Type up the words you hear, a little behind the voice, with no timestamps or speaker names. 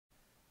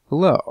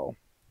Hello.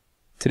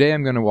 Today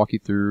I'm going to walk you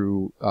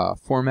through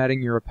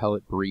formatting your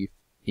appellate brief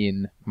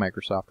in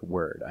Microsoft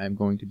Word. I'm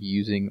going to be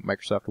using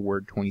Microsoft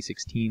Word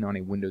 2016 on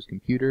a Windows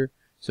computer,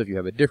 so if you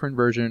have a different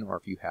version or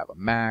if you have a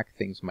Mac,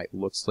 things might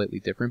look slightly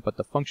different, but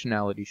the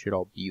functionality should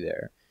all be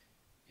there.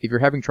 If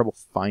you're having trouble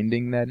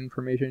finding that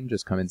information,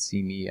 just come and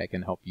see me. I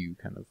can help you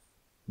kind of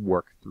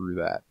work through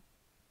that.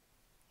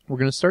 We're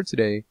going to start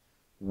today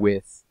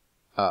with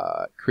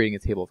creating a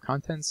table of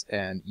contents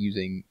and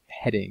using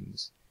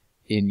headings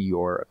in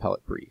your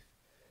appellate brief.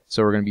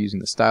 So we're going to be using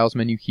the Styles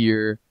menu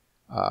here.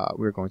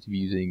 We're going to be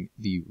using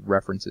the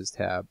References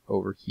tab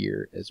over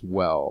here as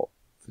well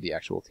for the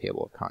actual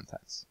table of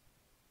contents.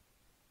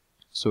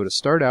 So to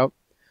start out,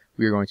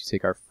 we are going to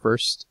take our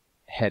first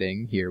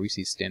heading here. We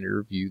see Standard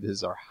Review. This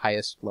is our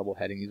highest level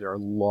heading. These are our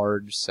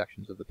large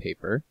sections of the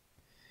paper.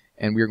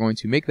 And we are going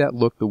to make that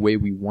look the way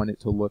we want it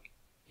to look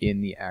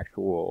in the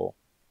actual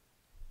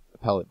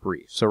appellate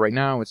brief. So right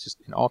now it's just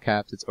in all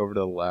caps, it's over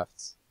to the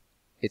left.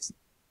 It's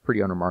pretty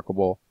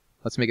unremarkable.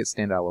 Let's make it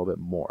stand out a little bit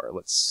more.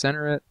 Let's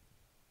center it.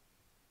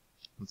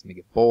 Let's make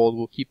it bold.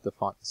 We'll keep the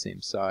font the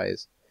same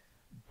size,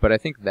 but I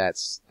think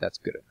that's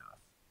good enough.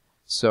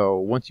 So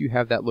once you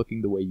have that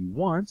looking the way you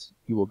want,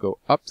 you will go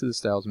up to the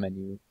Styles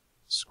menu,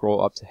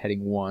 scroll up to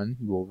heading 1,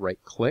 you will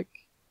right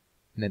click,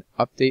 and then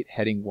update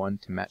heading 1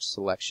 to match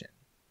selection.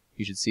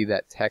 You should see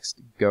that text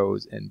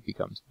goes and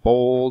becomes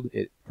bold.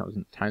 It comes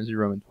in Times New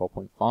Roman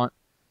 12-point font.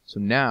 So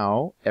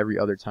now, every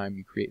other time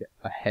you create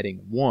a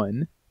heading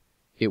 1,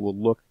 it will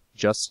look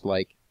just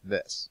like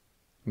this.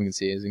 We can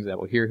see as an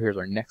example here, here's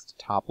our next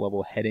top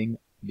level heading,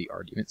 the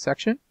argument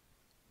section.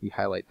 We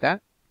highlight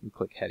that, we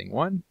click heading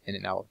 1, and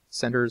it now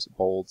centers,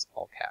 bolds,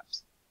 all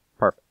caps.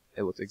 Perfect.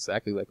 It looks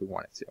exactly like we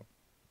want it to.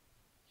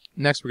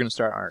 Next, we're going to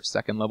start on our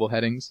second level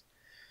headings.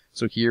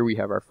 So here we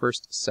have our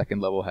first second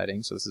level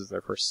heading. So this is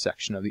our first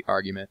section of the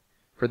argument.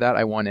 For that,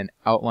 I want an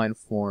outline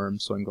form,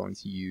 so I'm going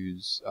to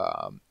use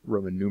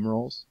Roman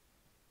numerals.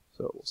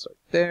 So we'll start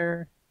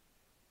there.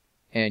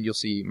 And you'll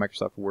see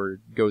Microsoft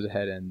Word goes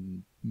ahead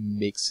and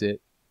makes it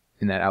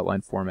in that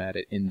outline format.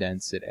 It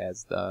indents it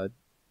as the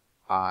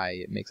I.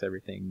 It makes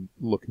everything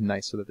look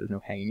nice so that there's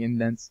no hanging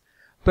indents.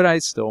 But I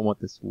still want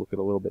this to look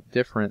a little bit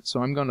different,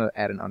 so I'm going to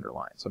add an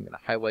underline. So I'm going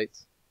to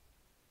highlight,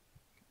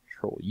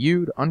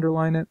 Control-U to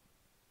underline it.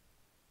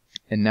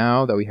 And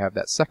now that we have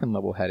that second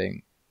level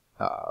heading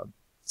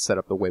set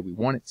up the way we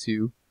want it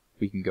to,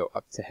 we can go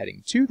up to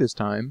heading 2 this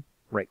time,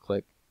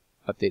 right-click,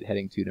 update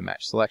heading 2 to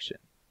match selection.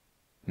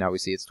 Now we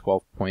see it's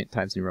 12-point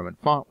Times New Roman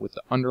font with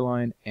the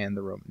underline and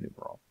the Roman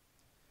numeral.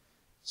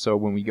 So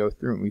when we go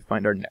through and we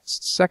find our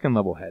next second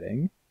level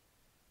heading,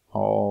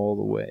 all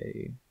the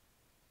way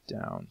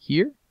down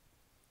here,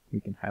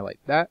 we can highlight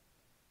that,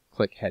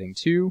 click heading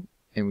 2,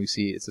 and we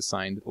see it's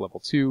assigned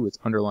level 2, it's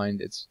underlined,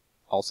 it's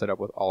all set up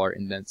with all our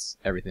indents,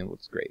 everything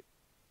looks great.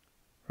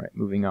 All right,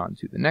 moving on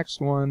to the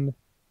next one.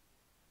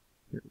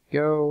 Here we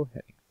go,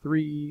 heading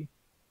 3.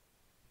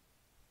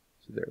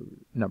 So there,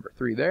 number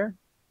 3 there.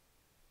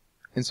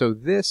 And so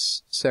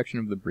this section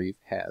of the brief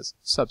has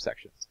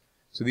subsections.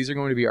 So these are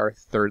going to be our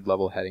third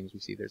level headings. We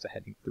see there's a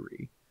heading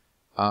 3.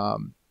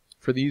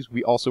 For these,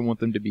 we also want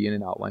them to be in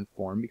an outline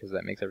form because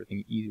that makes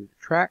everything easier to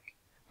track.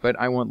 But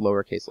I want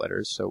lowercase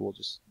letters, so we'll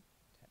just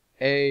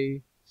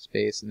A,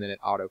 space, and then it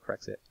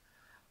auto-corrects it.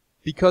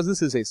 Because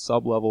this is a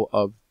sub-level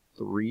of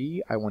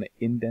 3, I want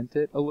to indent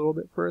it a little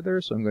bit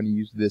further. So I'm going to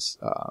use this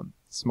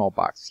small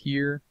box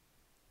here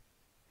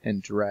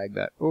and drag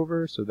that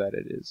over so that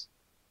it is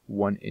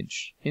 1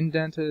 inch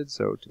indented,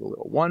 so to the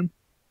little 1.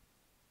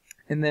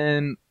 And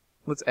then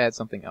let's add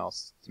something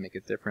else to make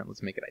it different.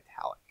 Let's make it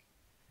italic.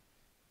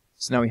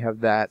 So now we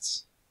have that.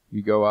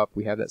 We go up,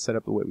 we have that set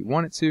up the way we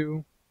want it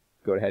to.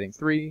 Go to heading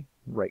 3,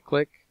 right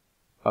click,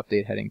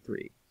 update heading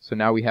 3. So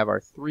now we have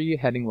our 3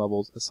 heading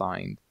levels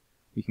assigned.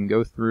 We can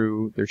go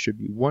through, there should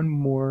be one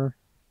more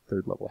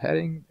third level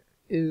heading.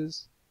 There it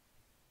is.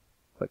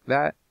 Click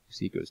that, you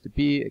see it goes to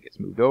B, it gets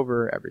moved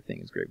over,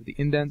 everything is great with the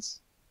indents.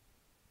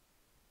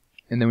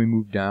 And then we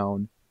move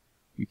down,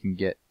 we can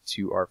get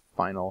to our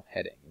final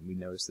heading. And we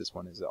notice this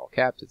one is all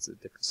caps, it's a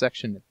different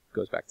section, it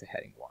goes back to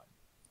heading 1.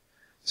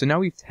 So now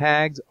we've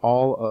tagged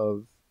all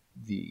of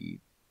the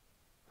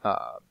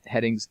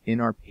headings in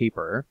our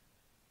paper,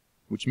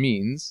 which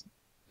means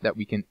that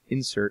we can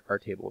insert our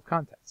table of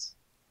contents.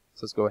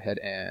 So let's go ahead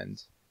and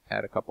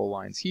add a couple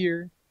lines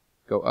here,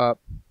 go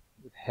up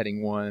with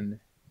heading 1,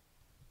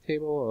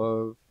 table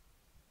of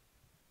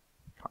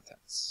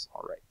contents.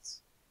 All right.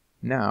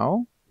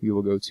 Now we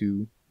will go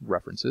to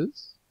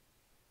References,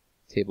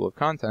 Table of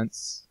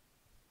Contents,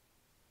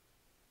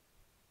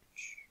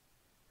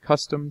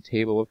 Custom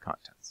Table of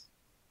Contents.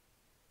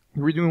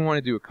 The reason we want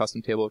to do a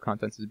custom table of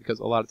contents is because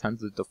a lot of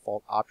times the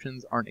default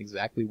options aren't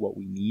exactly what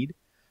we need.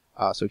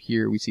 So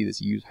here we see this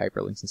use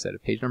hyperlinks instead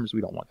of page numbers. We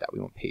don't want that. We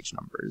want page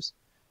numbers.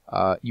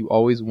 You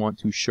always want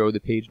to show the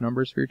page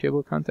numbers for your table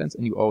of contents,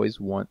 and you always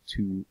want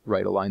to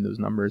right align those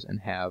numbers and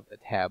have a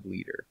tab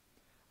leader.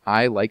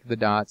 I like the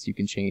dots. You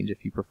can change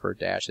if you prefer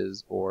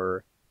dashes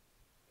or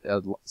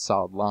a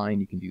solid line.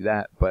 You can do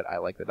that, but I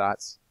like the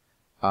dots.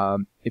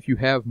 If you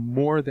have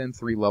more than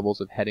 3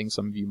 levels of heading,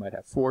 some of you might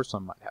have 4,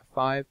 some might have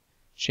 5,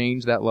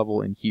 change that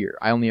level in here.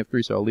 I only have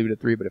 3, so I'll leave it at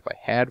 3, but if I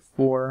had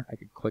 4, I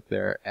could click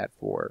there, add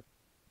 4.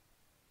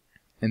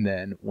 And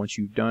then once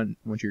you're done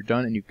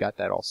and you've got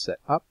that all set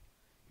up,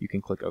 you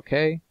can click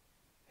OK,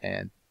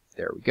 and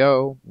there we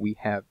go. We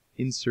have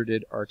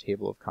inserted our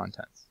table of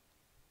contents.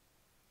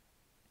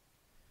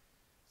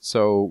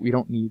 So we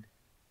don't need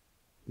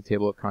the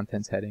table of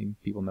contents heading.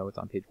 People know it's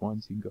on page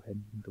 1, so you can go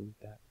ahead and delete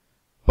that.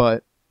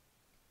 But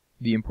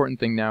the important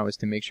thing now is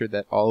to make sure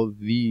that all of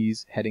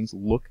these headings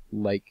look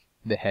like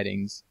the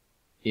headings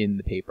in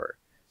the paper.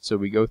 So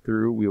we go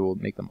through, we will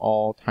make them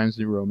all Times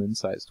New Roman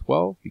size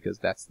 12, because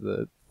that's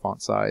the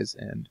font size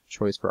and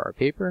choice for our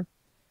paper.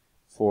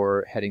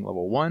 For heading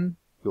level 1,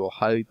 we will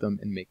highlight them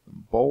and make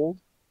them bold.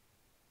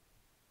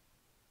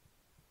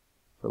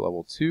 For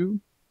level 2,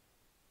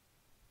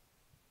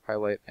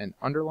 highlight and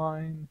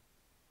underline.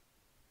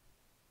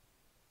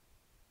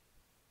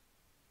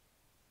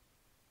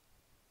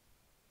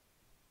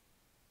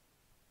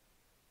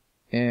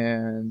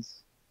 And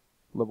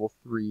level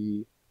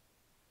 3,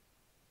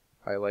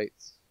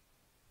 highlights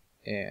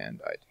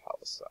and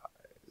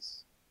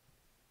italicize.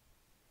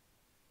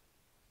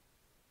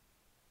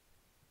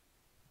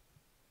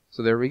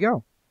 So there we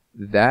go.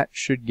 That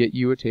should get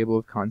you a table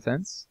of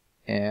contents,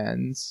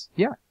 and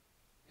yeah,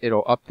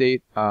 it'll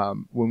update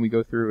when we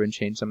go through and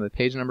change some of the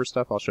page number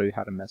stuff. I'll show you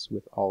how to mess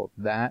with all of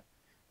that.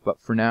 But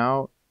for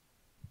now,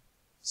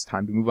 it's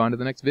time to move on to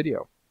the next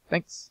video.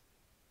 Thanks.